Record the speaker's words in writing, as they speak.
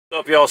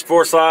What's up, y'all?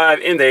 Sports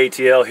Live in the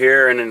ATL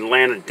here in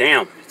Atlanta.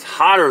 Damn, it's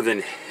hotter than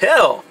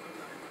hell.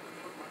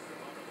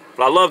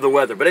 But I love the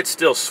weather, but it's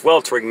still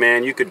sweltering,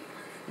 man. You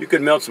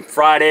could melt some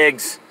fried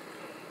eggs,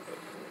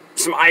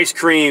 some ice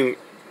cream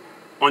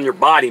on your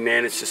body,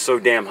 man. It's just so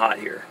damn hot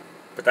here.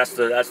 But that's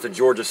the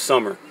Georgia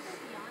summer.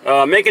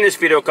 Making this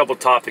video, a couple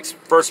topics.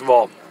 First of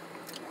all,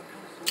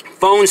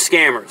 phone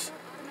scammers.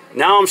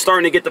 Now I'm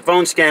starting to get the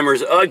phone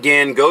scammers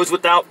again. Goes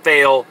without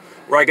fail.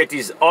 Where I get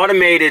these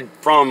automated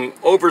from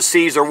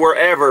overseas or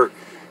wherever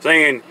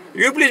saying,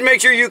 you please make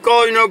sure you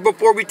call,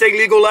 before we take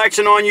legal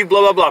action on you,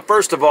 blah, blah, blah.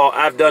 First of all,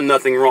 I've done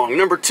nothing wrong.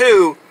 Number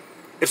two,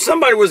 if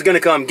somebody was going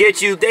to come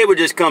get you, they would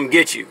just come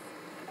get you.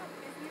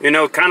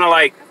 Kind of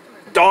like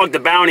Dog the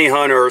Bounty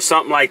Hunter or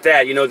something like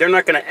that. They're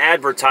not going to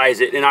advertise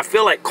it. And I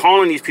feel like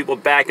calling these people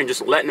back and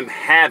just letting them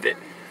have it.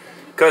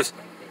 Because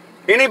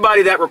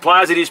anybody that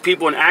replies to these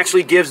people and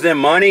actually gives them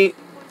money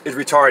is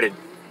retarded.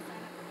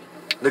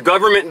 The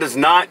government does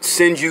not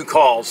send you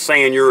calls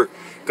saying you're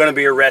going to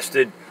be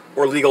arrested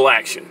or legal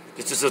action.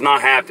 This just does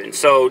not happen.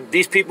 So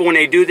these people, when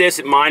they do this,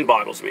 it mind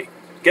boggles me.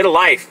 Get a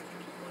life.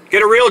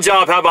 Get a real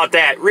job. How about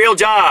that? Real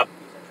job.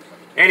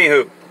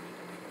 Anywho,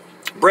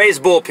 Braves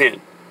bullpen.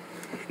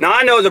 Now,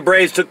 I know the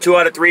Braves took 2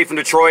 out of 3 from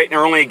Detroit and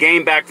are only a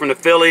game back from the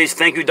Phillies.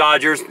 Thank you,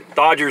 Dodgers.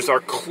 Dodgers are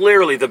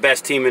clearly the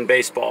best team in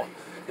baseball,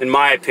 in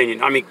my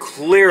opinion. I mean,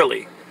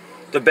 clearly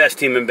the best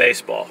team in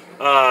baseball.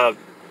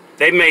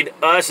 They made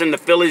us and the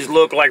Phillies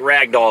look like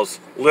rag dolls,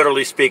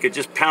 literally speaking.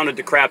 Just pounded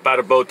the crap out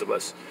of both of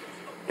us.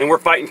 And we're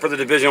fighting for the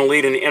divisional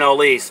lead in the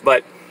NL East.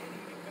 But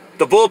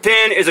the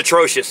bullpen is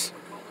atrocious.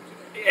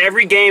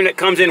 Every game that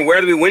comes in,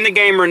 whether we win the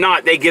game or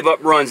not, they give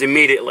up runs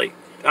immediately.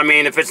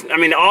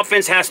 The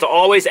offense has to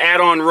always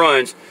add on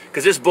runs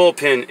because this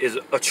bullpen is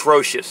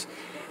atrocious.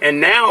 And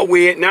now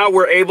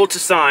we're able to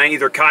sign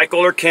either Keuchel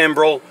or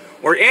Kimbrel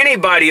or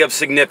anybody of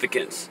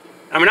significance.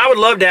 I would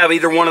love to have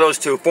either one of those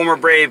two, former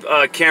Brave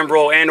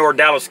Kimbrel and or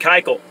Dallas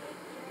Keuchel.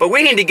 But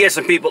we need to get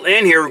some people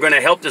in here who are going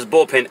to help this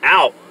bullpen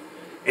out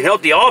and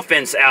help the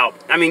offense out.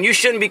 You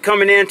shouldn't be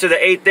coming into the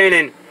 8th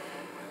inning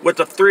with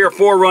a 3 or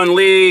 4 run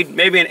lead,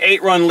 maybe an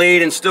 8-run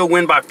lead, and still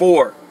win by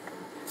 4.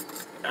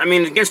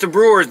 Against the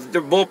Brewers, the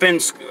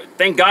bullpen,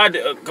 thank God,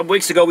 a couple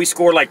weeks ago we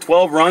scored like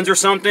 12 runs or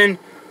something,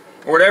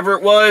 or whatever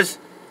it was,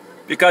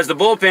 because the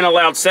bullpen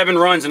allowed 7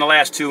 runs in the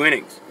last 2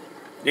 innings.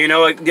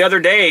 The other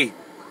day,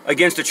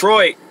 against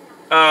Detroit,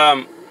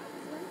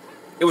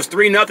 it was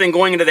 3-0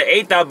 going into the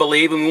 8th, I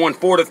believe, and we won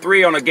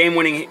 4-3 on a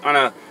game-winning on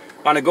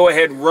a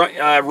go-ahead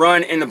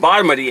run in the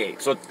bottom of the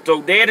 8th.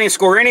 So they didn't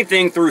score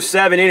anything through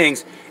 7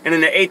 innings, and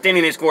in the 8th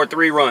inning they scored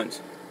 3 runs.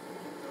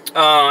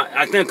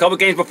 I think a couple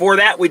games before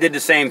that we did the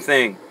same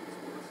thing.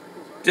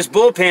 This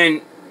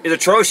bullpen is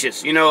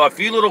atrocious. A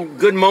few little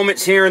good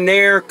moments here and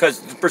there, because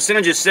the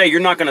percentages say you're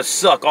not going to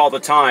suck all the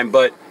time,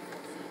 but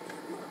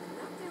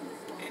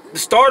the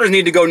starters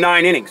need to go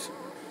 9 innings.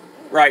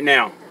 Right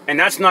now, and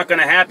that's not going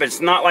to happen.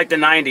 It's not like the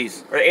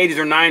 90s or 80s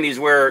or 90s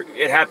where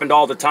it happened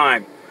all the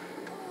time.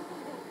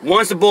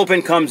 Once the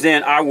bullpen comes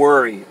in, I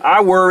worry.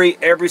 I worry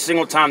every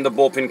single time the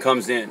bullpen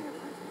comes in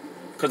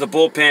because the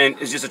bullpen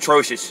is just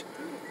atrocious.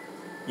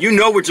 You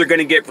know what you're going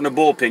to get from the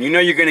bullpen. You know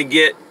you're going to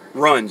get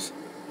runs.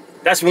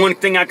 That's one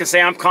thing I can say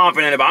I'm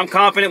confident about. I'm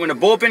confident when the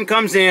bullpen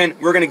comes in,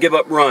 we're going to give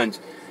up runs,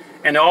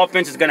 and the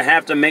offense is going to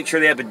have to make sure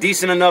they have a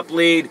decent enough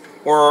lead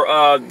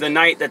or the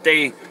night that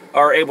they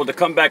are able to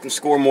come back and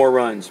score more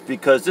runs,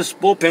 because this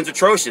bullpen's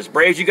atrocious.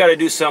 Braves, you got to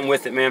do something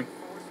with it, man.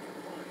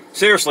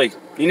 Seriously,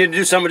 you need to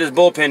do something with this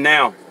bullpen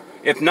now.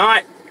 If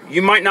not,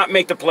 you might not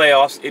make the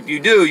playoffs. If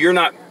you do, you're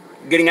not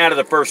getting out of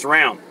the first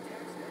round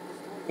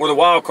or the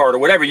wild card or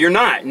whatever. You're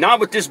not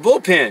with this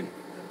bullpen.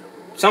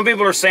 Some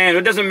people are saying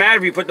it doesn't matter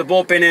if you put the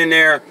bullpen in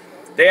there.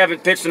 They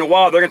haven't pitched in a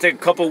while. They're going to take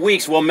a couple of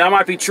weeks. Well, that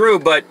might be true,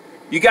 but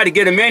you got to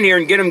get them in here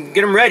and get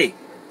them ready,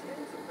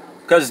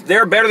 because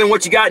they're better than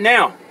what you got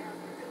now.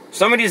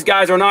 Some of these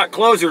guys are not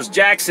closers.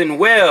 Jackson,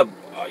 Webb,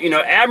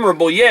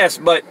 admirable, yes,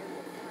 but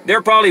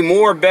they're probably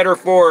more better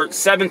for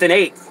 7th and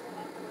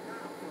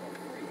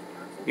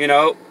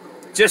 8th.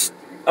 Just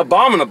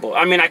abominable.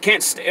 I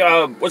can't,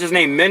 what's his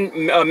name,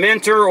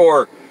 Mentor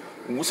or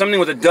something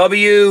with a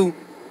W.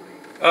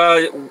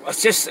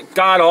 It's just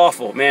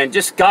god-awful, man,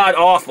 just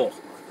god-awful.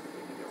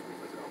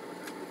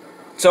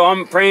 So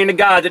I'm praying to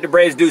God that the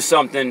Braves do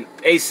something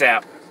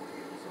ASAP.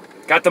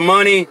 Got the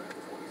money.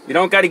 You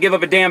don't got to give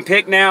up a damn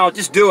pick now.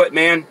 Just do it,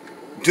 man.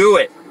 Do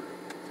it.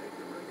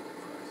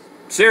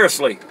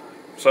 Seriously.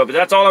 But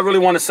that's all I really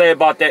want to say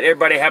about that.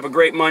 Everybody have a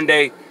great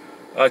Monday.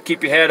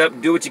 Keep your head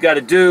up. Do what you got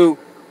to do.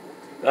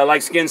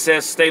 Like Skin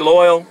says, stay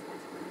loyal.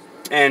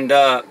 And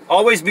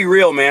always be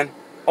real, man.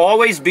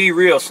 Always be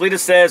real. Sleeta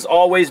says,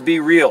 always be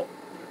real.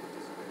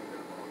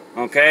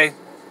 Okay?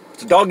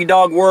 It's a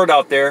doggy-dog word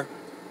out there.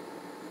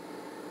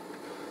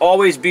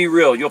 Always be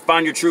real. You'll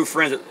find your true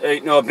friends,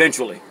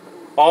 eventually.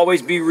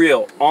 Always be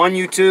real. On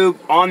YouTube,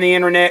 on the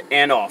internet,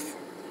 and off.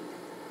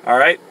 All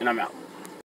right? And I'm out.